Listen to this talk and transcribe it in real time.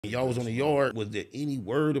Y'all was on the yard. Was there any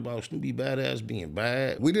word about Snoopy BadAzz being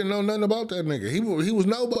bad? We didn't know nothing about that nigga. He was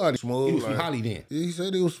nobody. Smooth, he was from Holly then. Yeah, he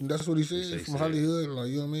said he was. That's what he said. He was from Hollywood, like,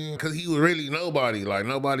 you know what I mean? Cause he was really nobody. Like,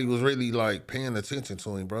 nobody was really like paying attention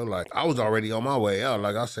to him, bro. Like, I was already on my way out.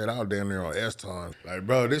 Like I said, I was down there on S time. Like,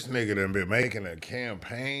 bro, this nigga done been making a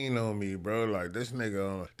campaign on me, bro. Like, this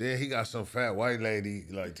nigga, then he got some fat white lady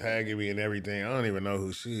like tagging me and everything. I don't even know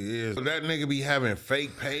who she is. But that nigga be having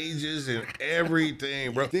fake pages and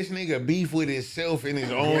everything, bro. This nigga beef with himself in his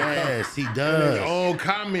own. Yes, he does. In his own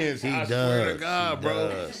comments. I swear to God, he bro.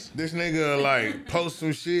 does. This nigga like post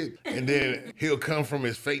some shit and then he'll come from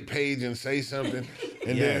his fake page and say something,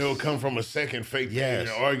 and then he'll come from a second fake page and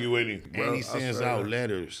argue with him. Bro, and he sends out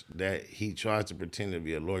letters that he tries to pretend to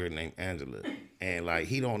be a lawyer named Angela. And like,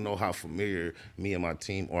 he don't know how familiar me and my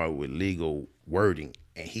team are with legal wording.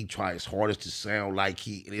 And he tries his hardest to sound like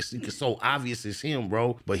it's so obvious it's him,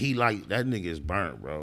 bro. But he like, that nigga is burnt, bro.